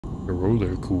Hello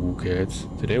there, cool cats.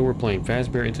 Today we're playing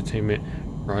Fazbear Entertainment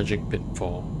Project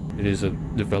Pitfall. It is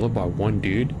developed by one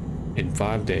dude in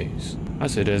 5 days. I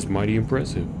said that's mighty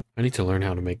impressive. I need to learn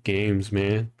how to make games,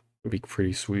 man. It'd be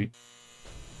pretty sweet.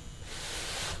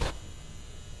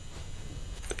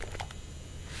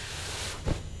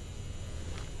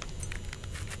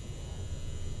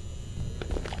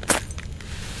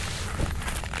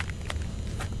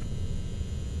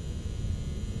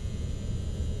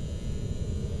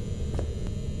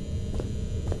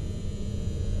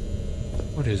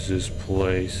 What is this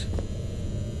place?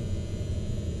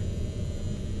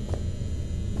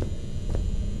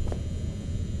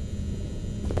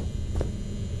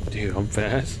 Dude, I'm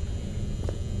fast.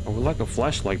 I would like a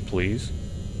flashlight, please.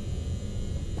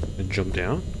 And jump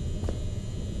down?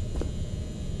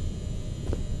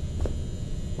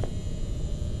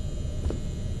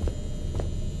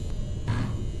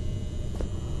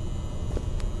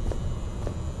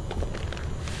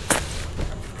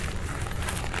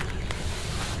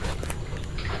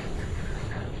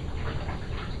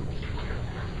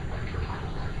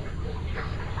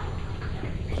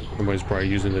 Somebody's probably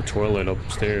using the toilet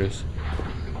upstairs.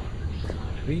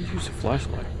 How do you use a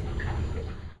flashlight?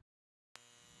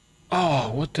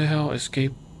 Oh, what the hell?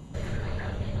 Escape.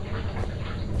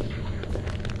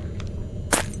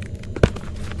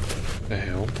 The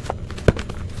hell?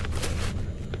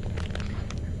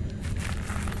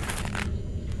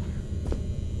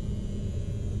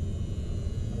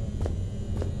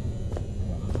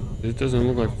 This doesn't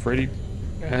look like Freddy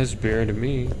Fazbear to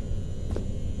me.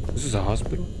 This is a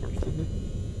hospital or something?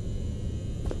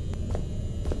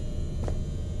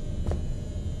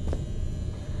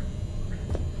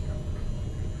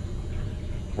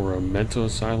 Or a mental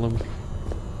asylum?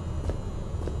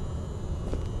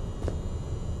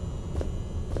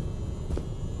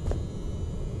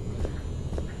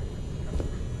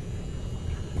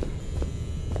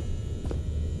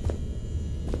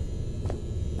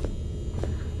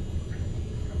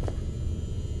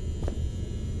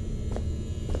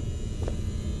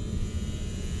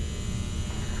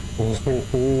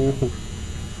 Oh.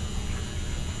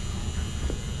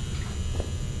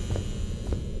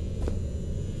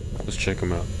 Let's check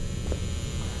him out.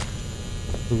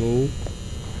 Hello?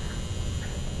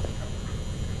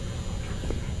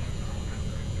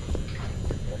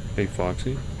 Hey,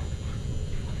 Foxy.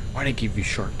 Why did they give you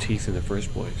sharp teeth in the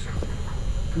first place?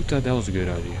 Who thought that was a good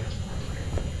idea?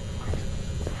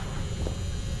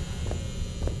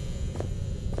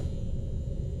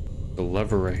 The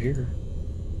lever right here.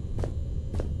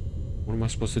 What am I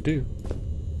supposed to do?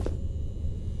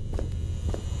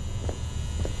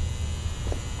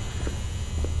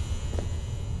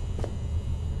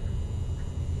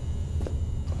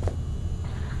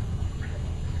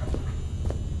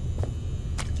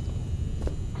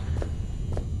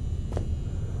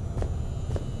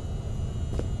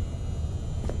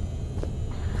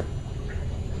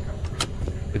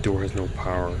 The door has no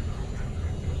power.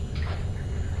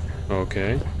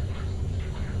 Okay.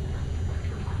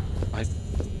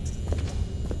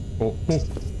 Oh.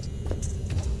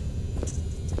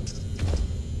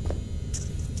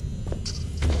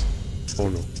 Oh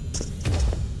no.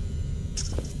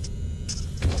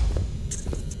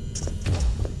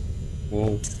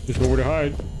 Whoa, there's nowhere to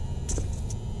hide.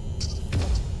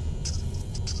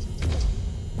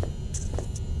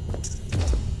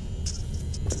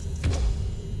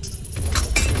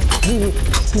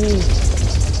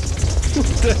 What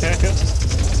the hell?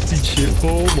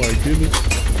 Oh my goodness.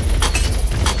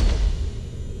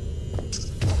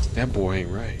 That boy ain't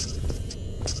right.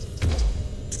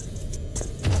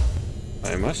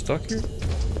 Am I stuck here?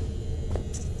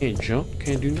 Can't jump,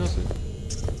 can't do nothing.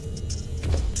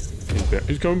 He's back.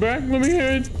 He's coming back, let me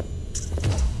in.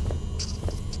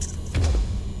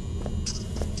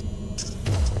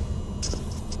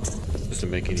 Doesn't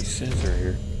make any sense right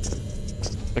here.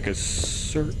 Like a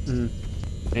certain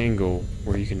angle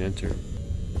where you can enter.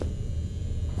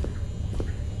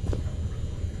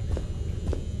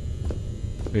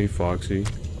 Hey, Foxy.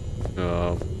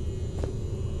 Oh.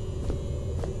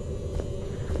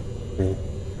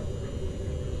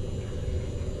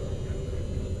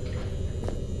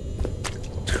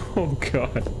 Oh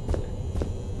God.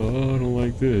 Oh, I don't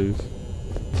like this.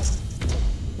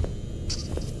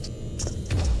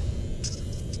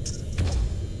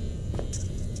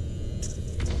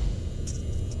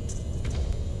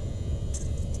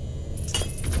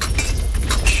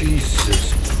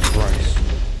 Jesus Christ.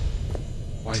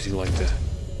 Why is he like that?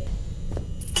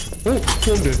 Oh,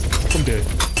 I'm dead. I'm dead.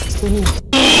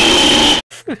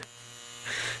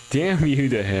 Damn you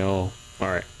to hell.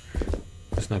 Alright.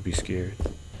 Let's not be scared.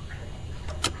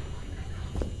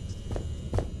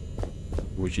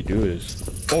 What you do is,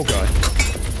 oh god.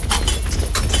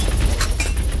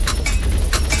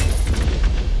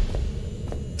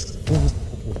 Oh.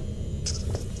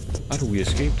 How do we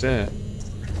escape that?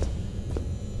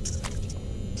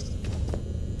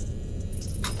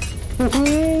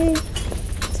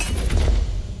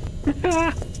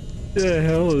 The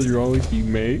hell is wrong with you,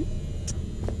 mate?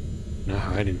 Not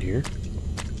hide in here.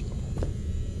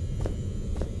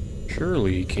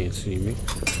 Surely he can't see me.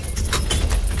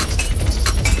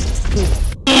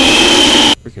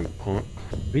 Freaking punk.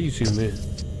 How do you zoom in?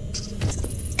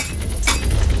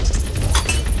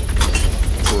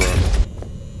 Bruh.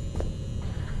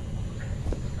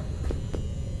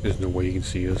 There's no way you can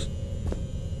see us.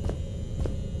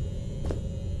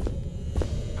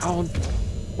 How?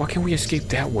 Why can't we escape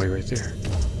that way right there?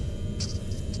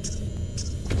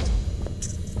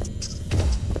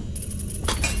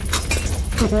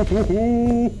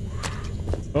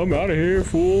 I'm out of here,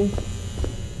 fool.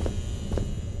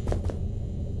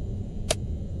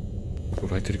 Go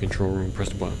back to the control room and press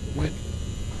the button. What?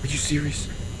 Are you serious?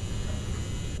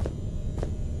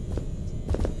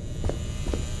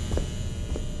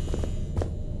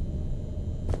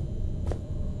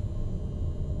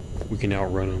 We can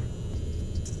outrun him.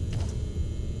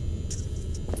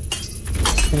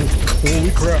 Oh,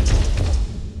 holy crap.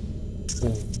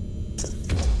 Oh.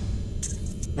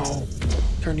 No,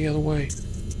 turn the other way.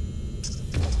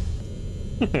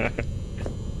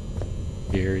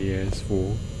 Scary ass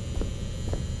fool.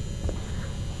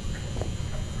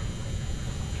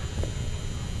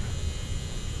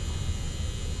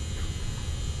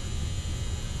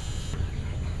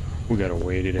 We gotta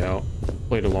wait it out.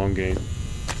 Play the long game.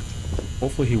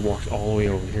 Hopefully he walks all the way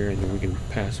over here and then we can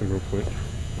pass him real quick.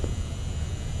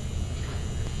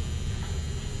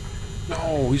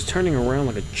 No, he's turning around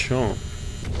like a chump.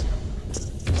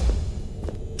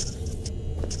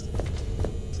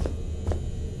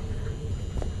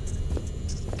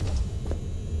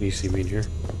 Can you see me in here?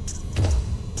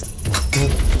 Oh.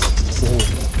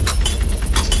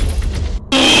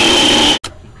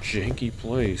 Janky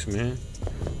place, man.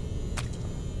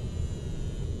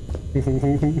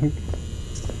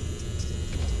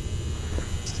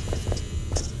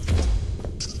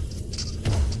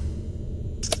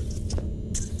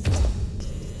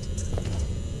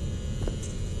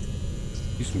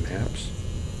 These maps.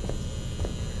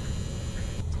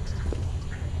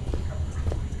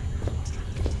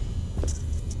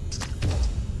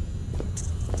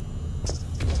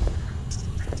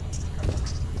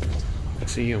 I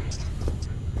see him.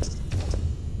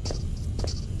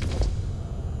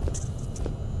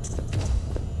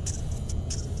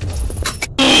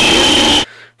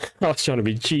 I was trying to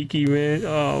be cheeky, man.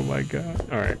 Oh my god.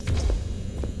 Alright.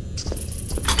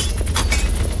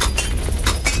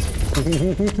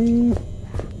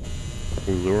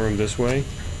 We lure him this way.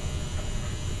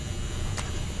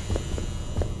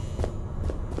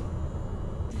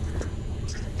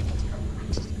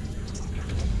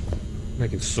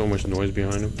 Making so much noise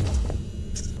behind him.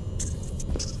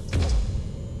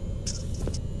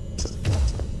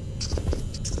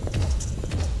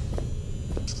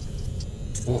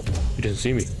 Oh, he didn't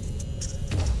see me.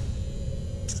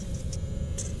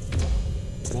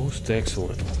 Most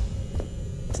excellent.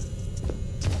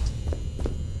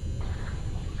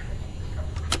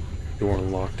 Door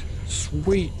unlocked.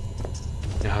 Sweet.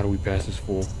 Now how do we pass this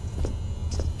fool?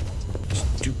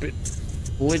 Stupid.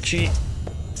 Glitchy.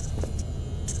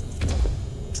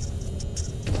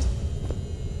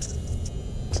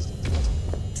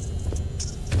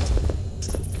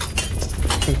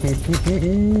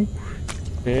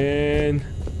 And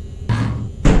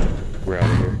we're out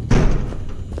of here.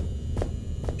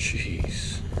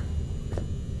 Jeez.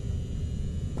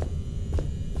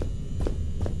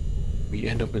 We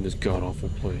end up in this god-awful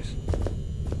place.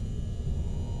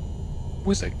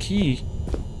 Where's that key?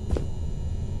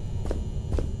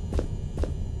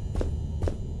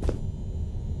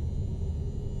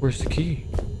 Where's the key?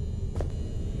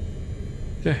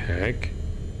 The heck?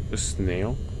 The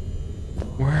snail?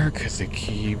 Where could the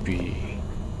key be?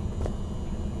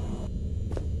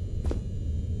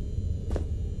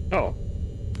 Oh.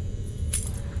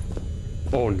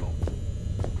 Oh no.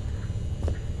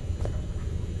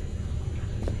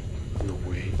 No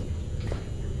way.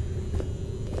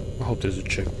 I hope there's a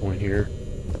checkpoint here.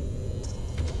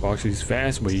 Foxy's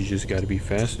fast, but you just gotta be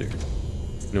faster.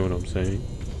 You know what I'm saying?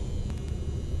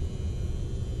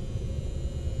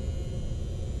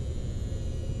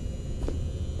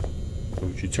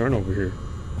 Don't you turn over here.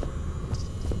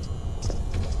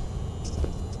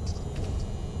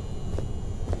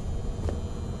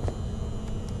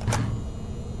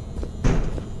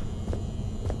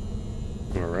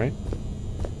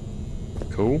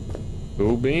 Cool.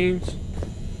 Cool beans.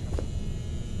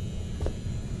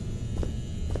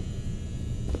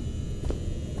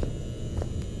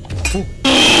 Ooh.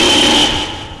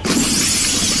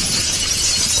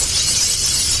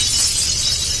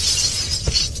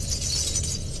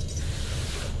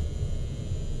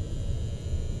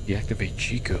 Deactivate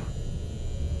Chica.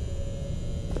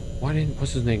 Why didn't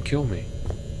what's his name kill me?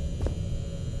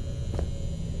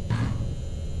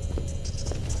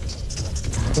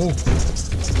 Oh,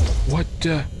 what?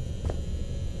 Oh.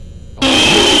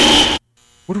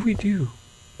 What do we do?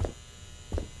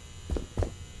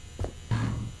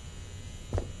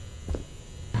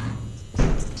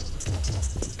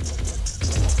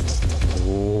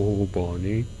 Oh,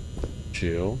 Bonnie,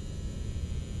 chill.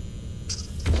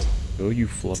 Oh, you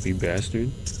fluffy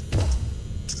bastard.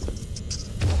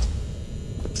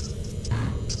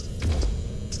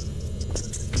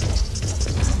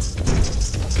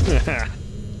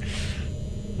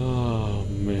 Oh,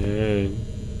 man.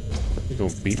 You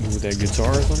gonna beat me with that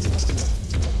guitar or something?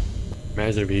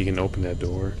 Imagine if he can open that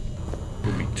door.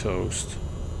 We'll be toast.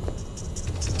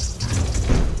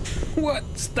 What?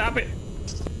 Stop it!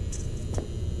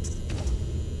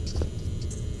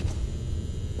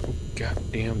 Oh,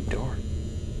 goddamn dark.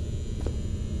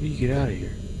 How do you get out of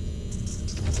here?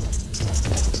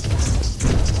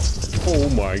 Oh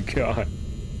my god.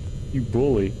 You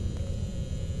bully.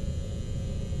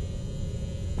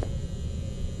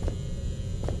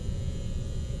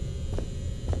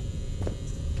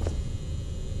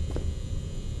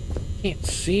 Can't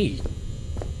see.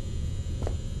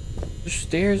 There's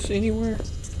stairs anywhere?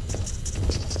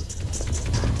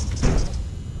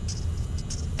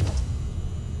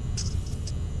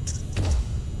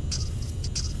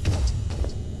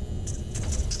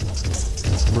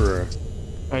 Bruh.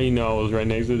 How you know I was right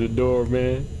next to the door,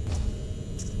 man?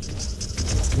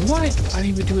 What? I didn't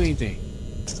even do anything.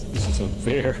 This is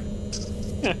unfair.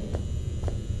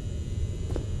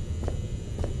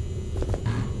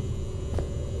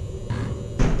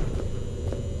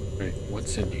 Wait,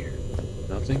 what's in here?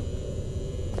 Nothing?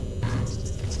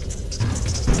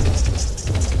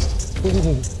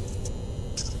 Ooh.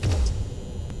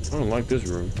 I don't like this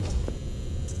room.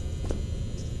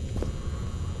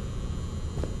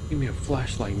 Give me a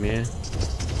flashlight, man.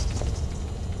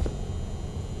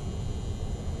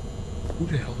 Who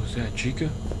the hell is that, Chica?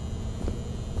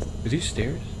 Are these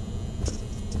stairs?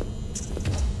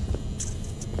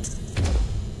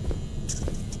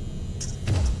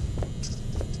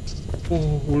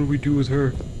 Oh, what do we do with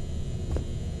her?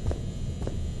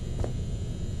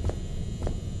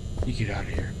 You get out of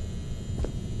here.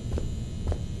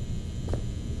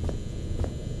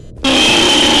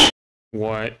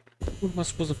 What? What am I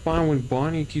supposed to find when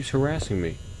Bonnie keeps harassing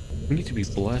me? We need to be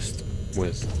blessed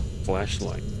with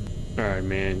flashlight. Alright,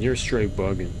 man, you're straight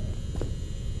bugging.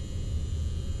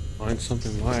 Find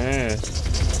something in my ass.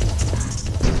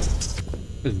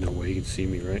 There's no way you can see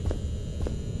me, right?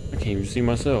 I can't even see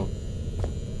myself.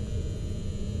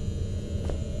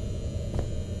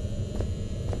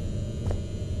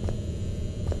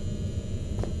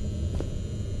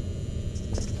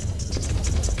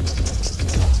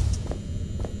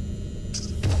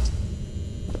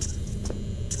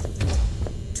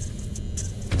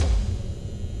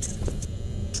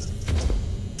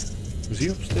 Was he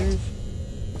upstairs?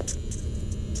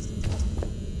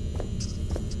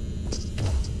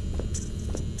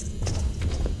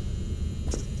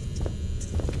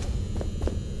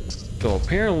 So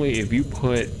apparently if you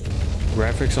put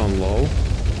graphics on low,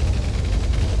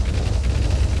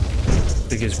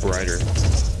 it gets brighter.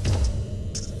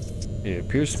 It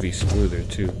appears to be smoother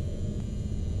too.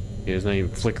 Yeah, it's not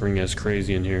even flickering as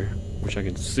crazy in here, which I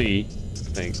can see.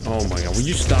 Oh my god, will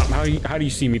you stop? How do you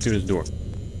see me through this door?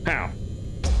 How?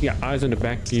 You got eyes in the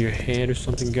back of your head or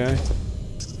something, guy?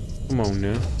 Come on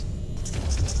now.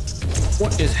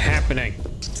 What is happening?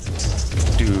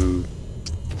 Dude.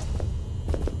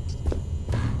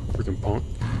 Freaking punk.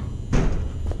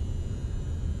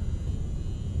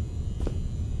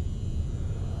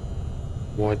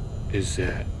 What is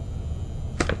that?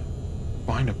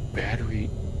 Find a battery.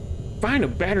 Find a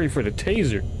battery for the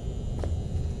taser.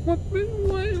 What?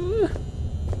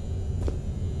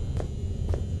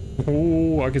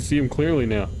 Oh, I can see him clearly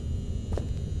now.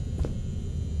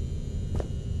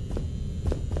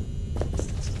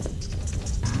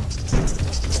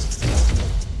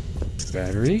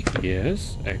 Battery,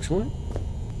 yes, excellent.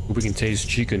 We can tase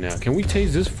Chica now. Can we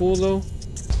tase this fool though?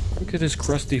 Look at his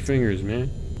crusty fingers,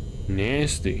 man.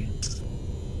 Nasty.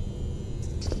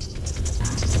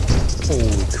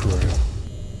 Holy crap.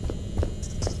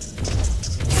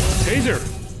 Taser!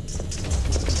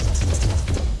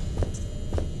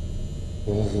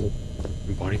 Oh,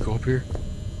 can Bonnie go up here?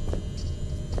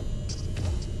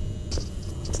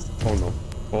 Oh no.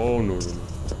 Oh no no no.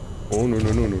 Oh no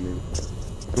no no no no.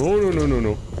 No no no no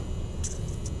no.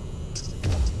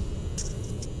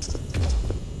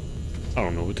 I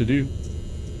don't know what to do.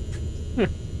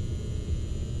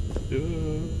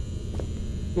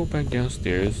 Go back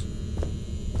downstairs.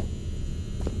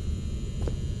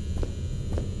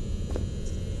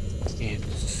 And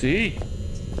see.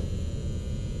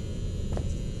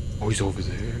 Oh, he's over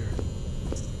there.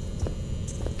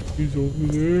 He's over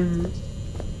there.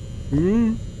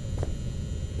 Ooh.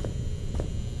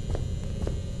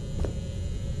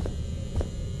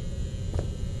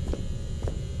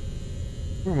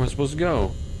 Where am I supposed to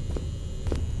go?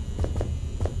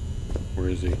 Where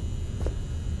is he?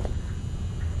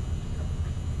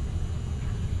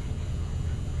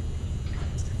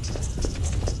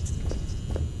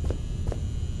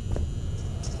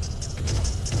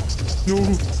 No!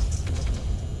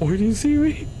 Oh, he didn't see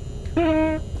me?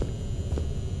 Uh-oh.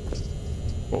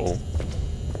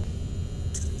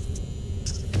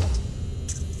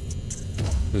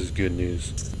 This is good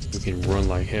news. We can run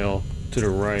like hell to the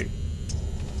right.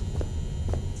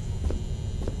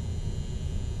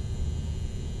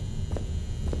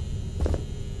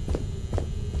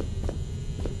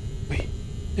 Wait,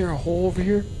 is there a hole over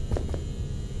here?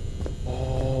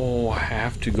 Oh, I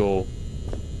have to go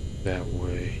that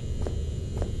way.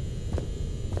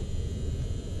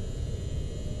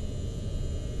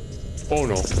 Oh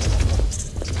no.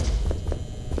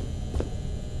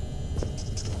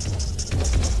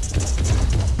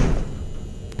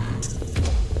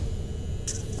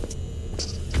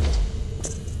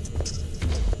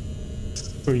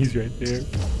 Oh, he's right there.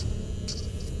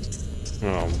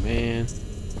 Oh man.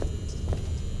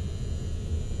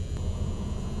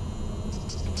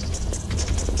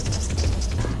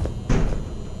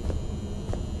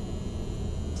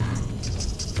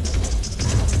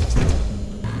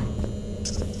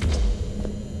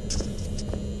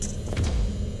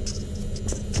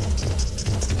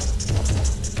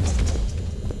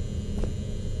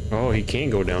 Oh, he can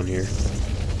go down here.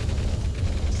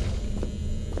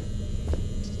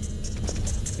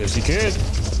 Yes, he can.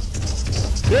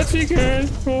 Yes, he can.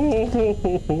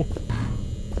 Oh,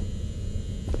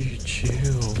 you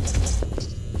chill.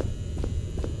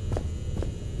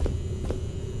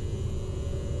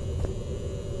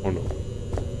 Oh no.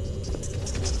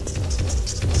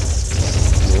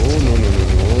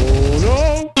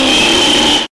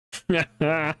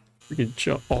 No. Freaking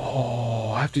jump.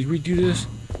 Oh, I have to redo this.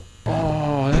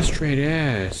 Oh, that's straight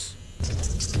ass.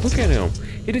 Look at him.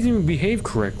 He doesn't even behave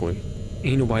correctly.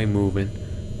 Ain't nobody moving.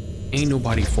 Ain't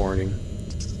nobody farting.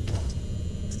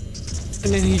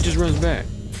 And then he just runs back.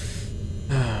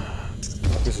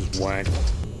 This is whack.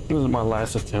 This is my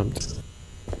last attempt.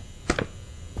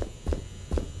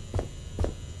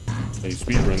 Hey,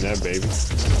 speedrun that, baby.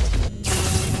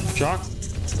 Shock.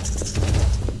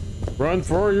 Run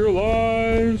for your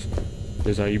lives. This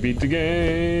is how you beat the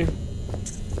game.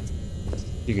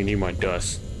 You can eat my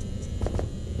dust.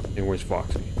 And where's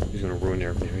Foxy? He's gonna ruin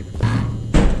everything.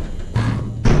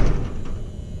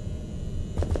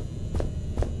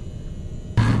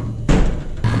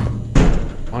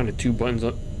 Find the two buttons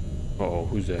up. Uh-oh,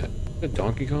 who's that? Is that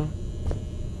Donkey Kong?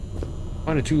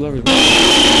 Find the two levers.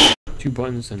 Two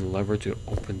buttons and a lever to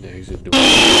open the exit door.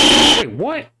 Wait,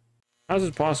 what? How's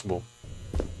this possible?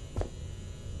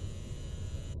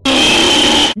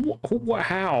 What?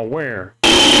 How? Where?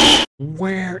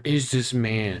 Where is this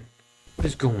man? What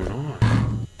is going on?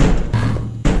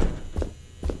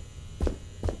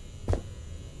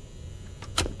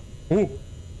 Oh!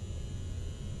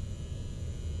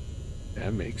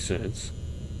 That makes sense.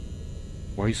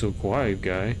 Why are you so quiet,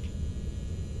 guy?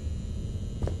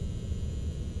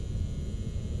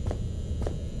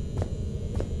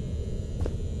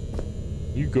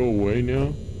 You go away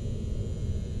now?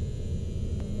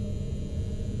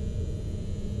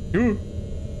 You.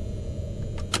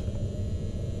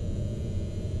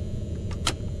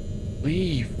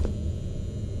 Leave.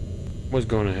 What's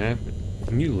going to happen?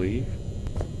 Can you leave?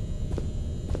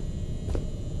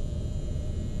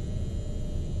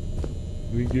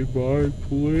 Let me get by,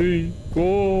 please.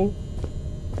 Oh.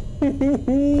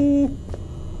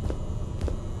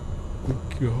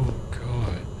 Oh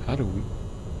God. How do we?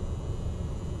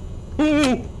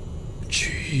 Oh.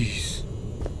 Jeez.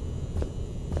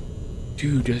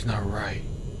 Dude, that's not right.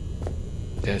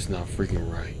 That's not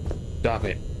freaking right. Stop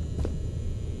it.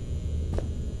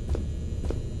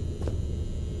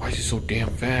 Why is he so damn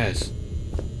fast?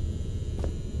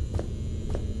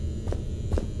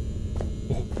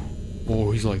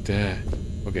 Oh, he's like that.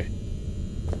 Okay.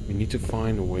 We need to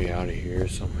find a way out of here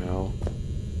somehow.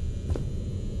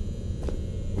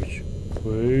 Which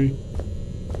way?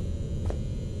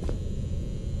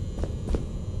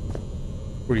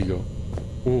 Where'd he go?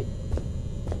 Oh.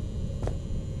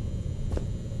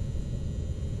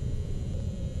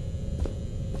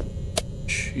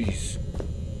 Jeez.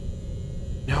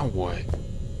 Now what?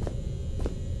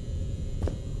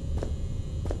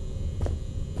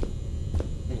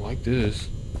 I don't like this.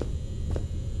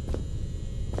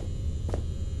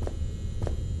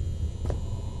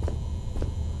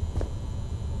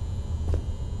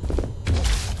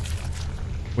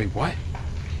 Wait, what?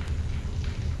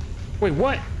 Wait,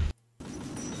 what?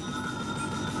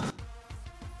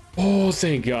 Oh,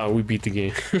 thank God we beat the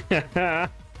game.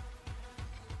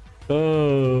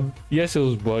 Oh, yes, it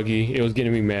was buggy. It was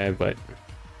getting me mad, but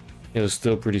it was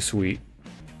still pretty sweet.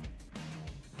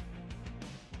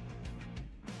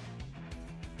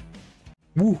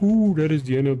 Woohoo! That is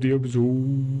the end of the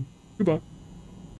episode. Goodbye.